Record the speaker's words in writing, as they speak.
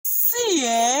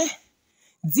See,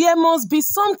 there must be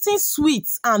something sweet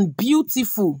and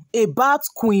beautiful about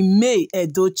Queen May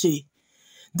Edochie,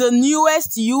 the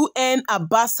newest UN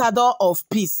ambassador of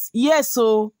peace. Yes,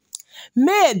 so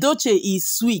May Edochie is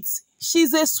sweet.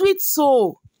 She's a sweet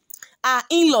soul. Her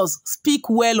in-laws speak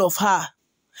well of her.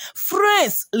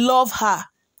 Friends love her.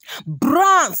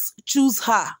 Brands choose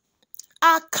her.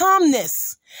 Her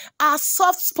calmness, her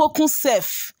soft-spoken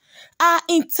self, her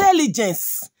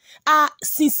intelligence, her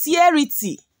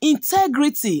sincerity,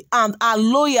 integrity, and her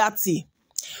loyalty.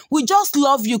 We just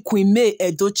love you, Queen May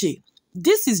Edochie.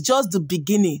 This is just the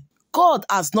beginning. God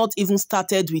has not even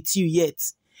started with you yet.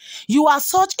 You are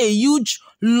such a huge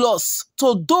loss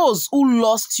to those who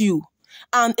lost you,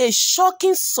 and a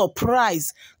shocking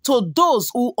surprise to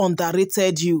those who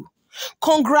underrated you.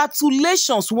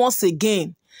 Congratulations once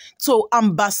again to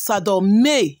Ambassador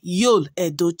May Yul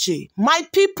Edochie. My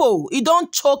people, he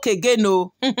don't choke again,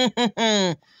 no.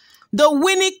 The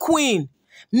winning queen,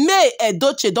 May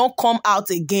Edochie, don't come out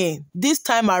again. This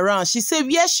time around, she said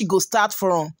where she go start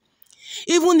from.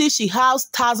 Even if she has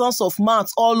thousands of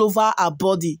marks all over her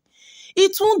body,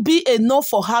 it won't be enough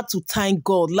for her to thank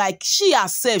God. Like she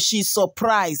herself, she's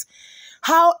surprised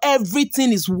how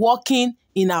everything is working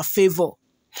in her favor.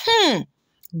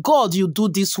 God, you do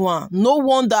this one. No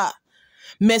wonder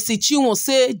Mercy Chinwo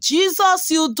say, Jesus,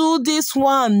 you do this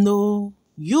one. No,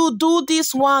 you do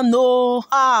this one. No.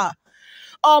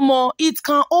 It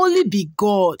can only be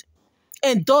God.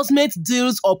 Endorsement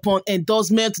deals upon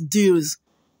endorsement deals.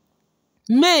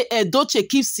 May Edochie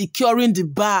keeps securing the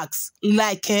bags.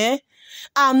 Like,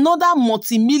 another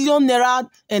multi-million naira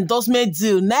endorsement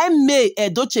deal. Now May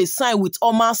Edochie signed with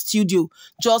Oma Studio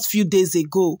just few days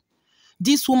ago.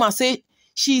 This woman say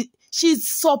she's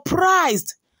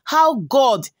surprised how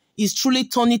God is truly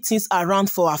turning things around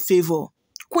for her favor.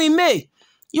 Queen May,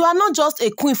 you are not just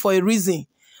a queen for a reason,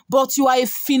 but you are a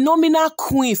phenomenal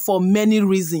queen for many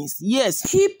reasons. Yes,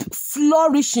 keep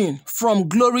flourishing from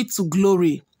glory to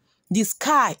glory. The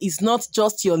sky is not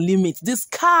just your limit. The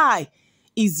sky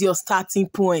is your starting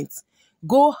point.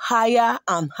 Go higher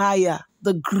and higher.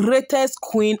 The greatest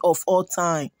queen of all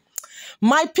time.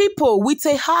 My people, with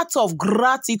a heart of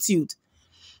gratitude,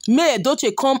 May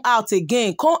Edochie come out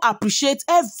again, come appreciate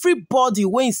everybody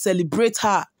when celebrate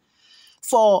her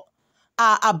for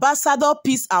her Ambassador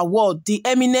Peace Award, the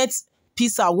eminent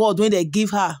Peace Award when they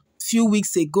give her few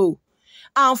weeks ago.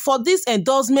 And for this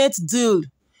endorsement deal,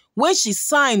 when she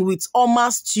signed with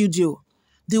Oma Studio,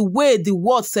 the way the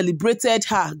world celebrated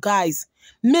her, guys,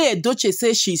 May Edochie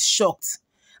says she's shocked.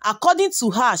 According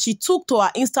to her, she took to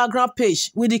her Instagram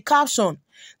page with the caption,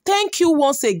 "Thank you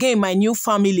once again, my new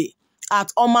family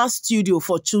at Oma Studio,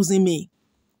 for choosing me.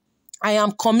 I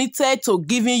am committed to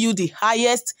giving you the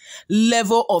highest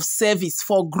level of service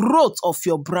for growth of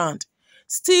your brand.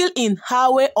 Still in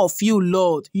highway of you,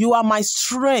 Lord. You are my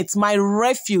strength, my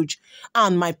refuge,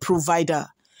 and my provider.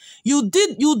 You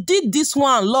did this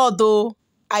one, Lord, though.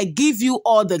 I give you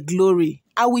all the glory.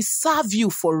 I will serve you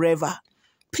forever.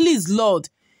 Please, Lord,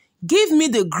 give me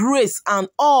the grace and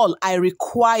all I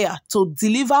require to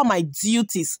deliver my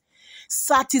duties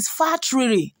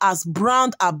satisfactorily as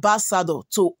brand ambassador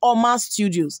to Oma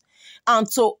Studios and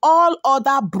to all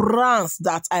other brands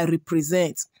that I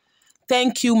represent.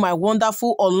 Thank you, my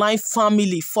wonderful online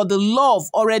family, for the love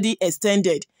already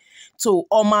extended to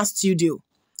Oma Studio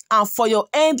and for your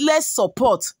endless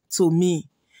support to me.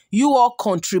 You all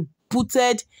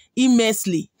contributed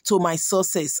immensely to my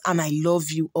success, and I love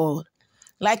you all."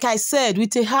 Like I said,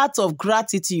 with a heart of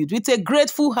gratitude, with a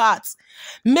grateful heart,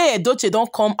 May Edochie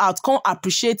don't come out, come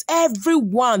appreciate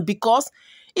everyone, because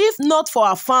if not for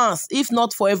our fans, if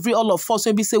not for all of us,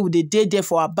 maybe say we dey dey there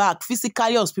for our back,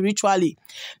 physically or spiritually,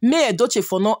 May Edochie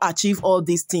for not achieve all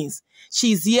these things.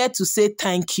 She's here to say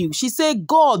thank you. She say,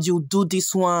 God, you do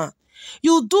this one.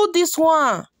 You do this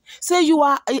one. Say you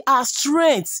are our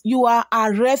strength, you are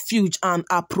our refuge and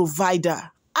our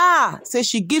provider. Say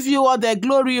she give you all the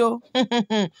glory.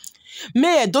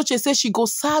 May Edochie say she go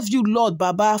serve you, Lord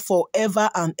Baba, forever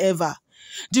and ever.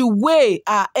 The way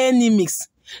our enemies,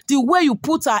 the way you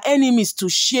put our enemies to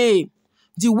shame,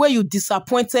 the way you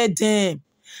disappointed them.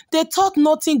 They thought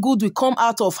nothing good will come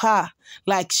out of her.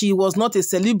 Like she was not a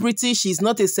celebrity. She's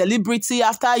not a celebrity.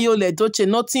 After Yul Edochie,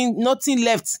 nothing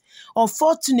left.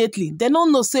 Unfortunately, they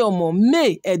don't know say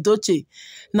May Edochie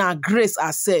na Grace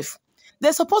herself.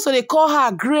 They're supposed to call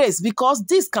her Grace because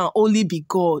this can only be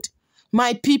God.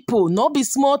 My people, not be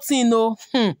small thing, no.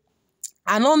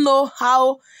 I don't know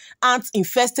how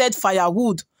ant-infested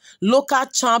firewood, local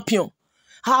champion,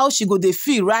 how she go dey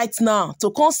feel right now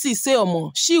to come see say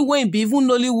omo she wey be even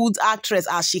Nollywood actress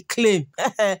as she claim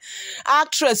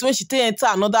actress when she take enter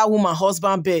another woman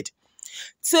husband bed.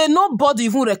 Say nobody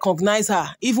even recognize her,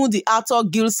 even the Actor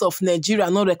Guilds of Nigeria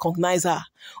no recognize her.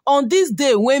 On this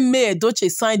day when May Edochie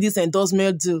signed this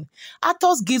endorsement deal,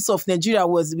 Actors Guilds of Nigeria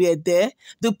were there,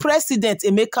 the president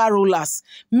Emeka Rollas,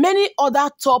 many other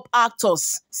top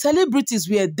actors, celebrities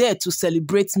were there to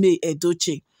celebrate May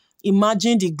Edochie.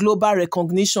 Imagine the global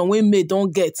recognition wey May don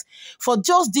get for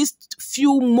just these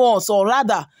few months, or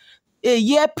rather a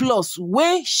year plus,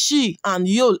 when she and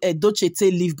Yul Edochie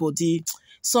take leave body.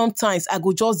 Sometimes I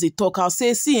go just dey talk, I'll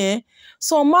say, see,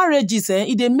 some marriages,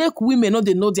 e dey make women no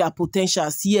dey know their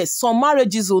potentials. Yes, some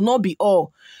marriages will not be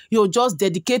all. You just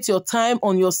dedicate your time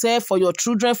on yourself, for your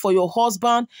children, for your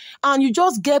husband, and you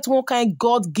just get one kind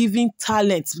God-given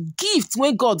talent, gift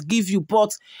when God give you,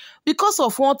 but because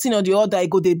of one thing or the other, e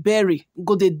go dey bury,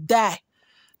 go dey die.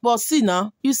 But see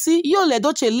now, you see, Yul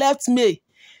Edochie left May.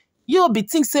 You be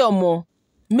think say, omo,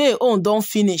 May own don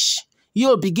finish.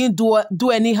 You begin do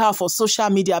anyhow for social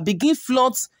media, begin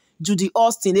flaunt Judy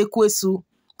Austin, Ekwesu.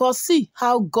 But see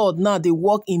how God now they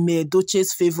work in May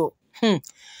Edochie's favor.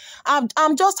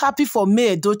 I'm just happy for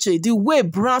May Edochie, the way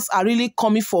brands are really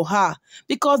coming for her,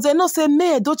 because they know say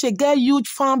May Edochie get huge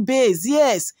fan base.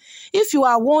 Yes, if you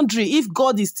are wondering if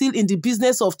God is still in the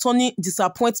business of turning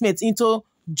disappointment into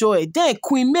joy, then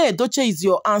Queen May Edochie is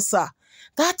your answer.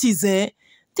 That is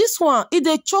this one,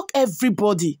 they choke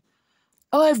everybody.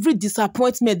 Or every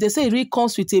disappointment, they say it really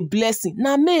comes with a blessing.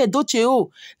 Now, May Edochie,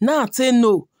 now I say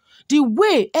no. The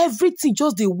way everything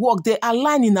just they work, they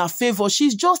align in her favor.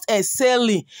 She's just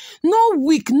excelling. No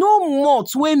week, no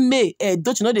month when May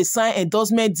Edochie no they sign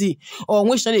endorsement deal, or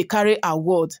when she no they carry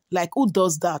award. Like, who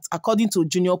does that? According to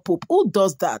Junior Pope, who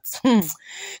does that?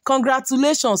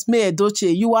 Congratulations, May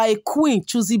Edochie. You are a queen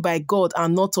chosen by God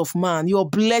and not of man. Your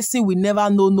blessing will never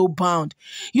know no bound.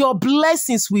 Your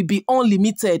blessings will be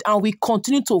unlimited and will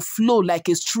continue to flow like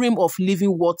a stream of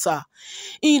living water.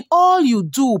 In all you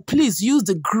do, please use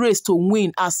the grace to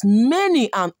win as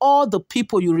many and all the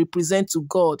people you represent to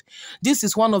God. This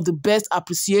is one of the best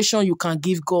appreciation you can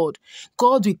give God.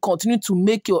 God will continue to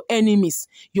make your enemies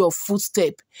your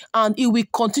footstep, and He will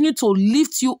continue to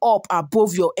lift you up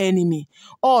above your enemy.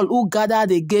 All who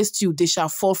gathered against you, they shall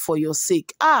fall for your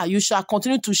sake. You shall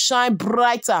continue to shine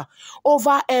brighter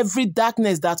over every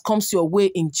darkness that comes your way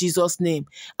in Jesus' name.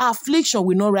 Affliction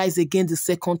will not rise again the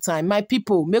second time. My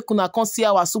people, make una come see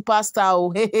our superstar.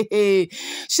 Oh, hey.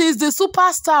 She's the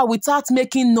superstar without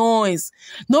making noise.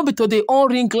 No be to the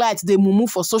on ring lights they mumu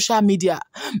for social media.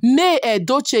 May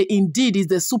Edochie indeed is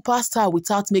the superstar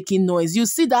without making noise. You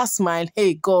see that smile?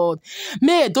 Hey God.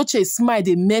 May Edochie smile,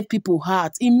 they make people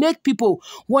heart. It make people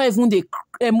want even the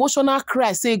emotional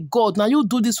cry. Say, God, now you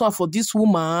do this one for this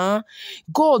woman.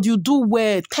 God, you do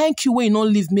well. Thank you when you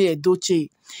don't leave May Edochie.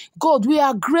 God, we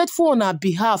are grateful on our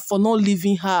behalf for not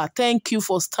leaving her. Thank you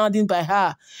for standing by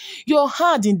her. Your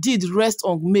hand indeed rests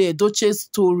on May Edochie's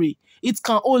story. It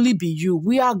can only be you.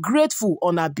 We are grateful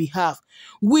on our behalf.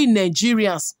 We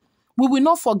Nigerians, we will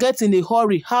not forget in a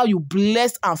hurry how you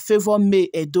blessed and favored May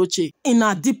Edochie. In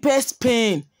her deepest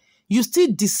pain, you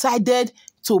still decided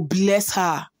to bless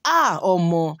her.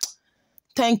 Omo.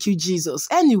 Thank you, Jesus.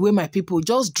 Anyway, my people,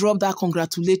 just drop that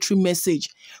congratulatory message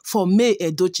for May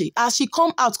Edochie. As she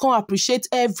come out, come appreciate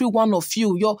every one of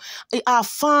you, our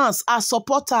fans, our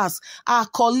supporters, our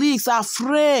colleagues, our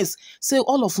friends. Say,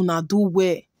 all of una do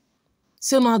well.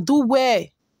 Say, una do well.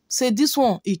 Say, this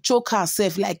one, it choke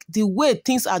herself. Like, the way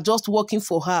things are just working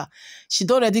for her. She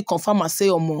don't already confirm and say,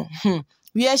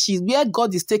 where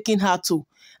God is taking her to.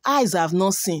 Eyes have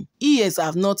not seen, ears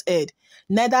have not heard,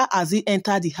 neither has it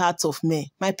entered the hearts of men.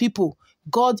 My people,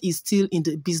 God is still in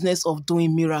the business of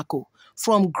doing miracle.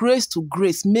 From grace to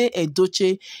grace, May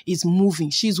Edochie is moving.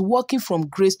 She's walking from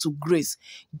grace to grace.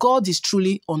 God is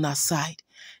truly on her side.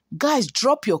 Guys,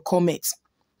 drop your comments.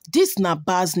 This na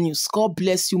bad news. God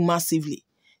bless you massively.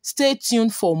 Stay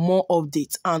tuned for more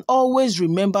updates, and always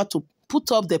remember to put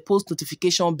up the post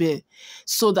notification bell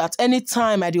so that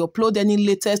anytime I upload any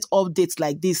latest updates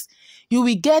like this, you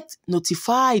will get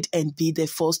notified and be the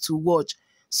first to watch.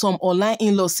 Some online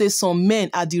in-laws say some men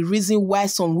are the reason why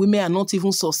some women are not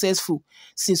even successful.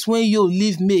 Since when you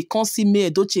leave May, can't see May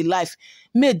Edochie life.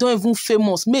 May don't even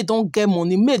famous, May don't get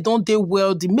money, May don't dey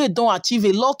wealthy, May don't achieve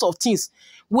a lot of things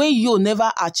when you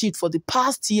never achieved for the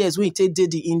past years when you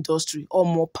did the industry. Or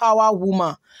more power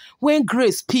woman. When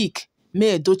grace peak,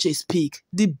 May Edochie speak.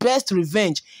 The best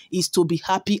revenge is to be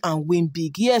happy and win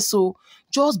big. Yes, so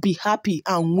just be happy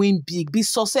and win big. Be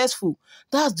successful.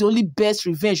 That's the only best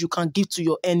revenge you can give to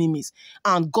your enemies.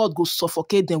 And God go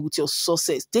suffocate them with your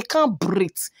success. They can't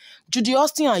breathe. Judy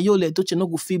Austin and Yul Edochie no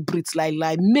go feel breathe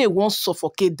like May won't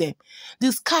suffocate them.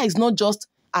 The sky is not just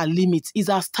a limit, is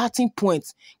a starting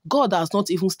point. God has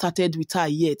not even started with her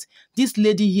yet. This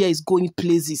lady here is going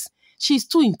places. She's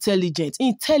too intelligent.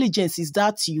 Intelligence, is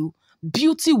that you?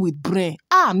 Beauty with brain.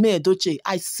 May Edochie,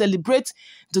 I celebrate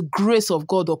the grace of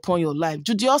God upon your life.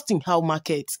 Judy Austin, how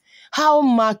market? How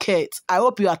market? I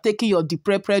hope you are taking your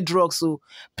deprepare drugs. So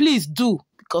please do,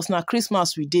 because now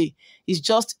Christmas we day. It's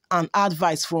just an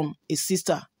advice from a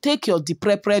sister. Take your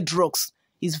deprepare drugs.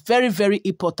 It's very, very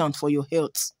important for your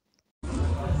health.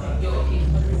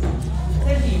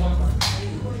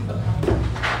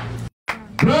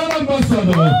 Brand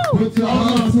ambassador, put your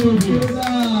hands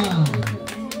together.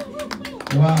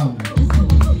 Wow.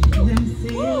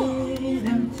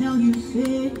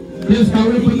 Please, can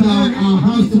we put our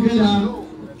hands together?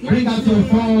 Bring out your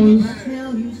phones.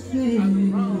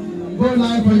 Go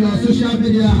live on your social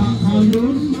media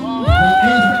handles, on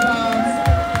Instagram,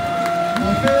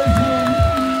 on Facebook,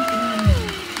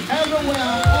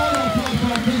 everywhere, all of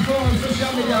platforms. Please go on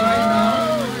social media right now.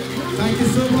 Thank you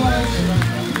so much.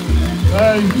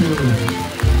 Thank you.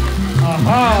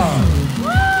 Aha.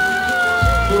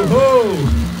 Oh.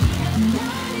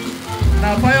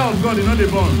 Now fire of God is not the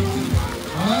bond.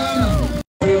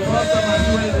 For the first time I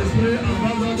do a display,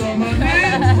 ambassador of money.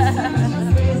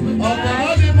 All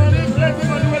the money, plenty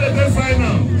money when they get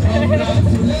final.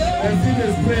 Let's see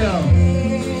this prayer.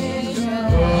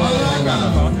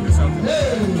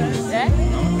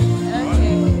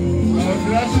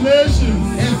 Congratulations.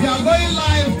 If you are going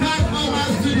live, tag our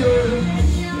studio.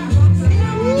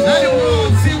 Let the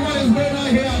world see what is going on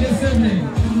here this evening.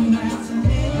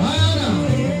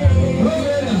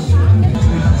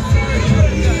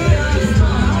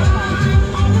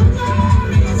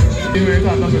 Anyway,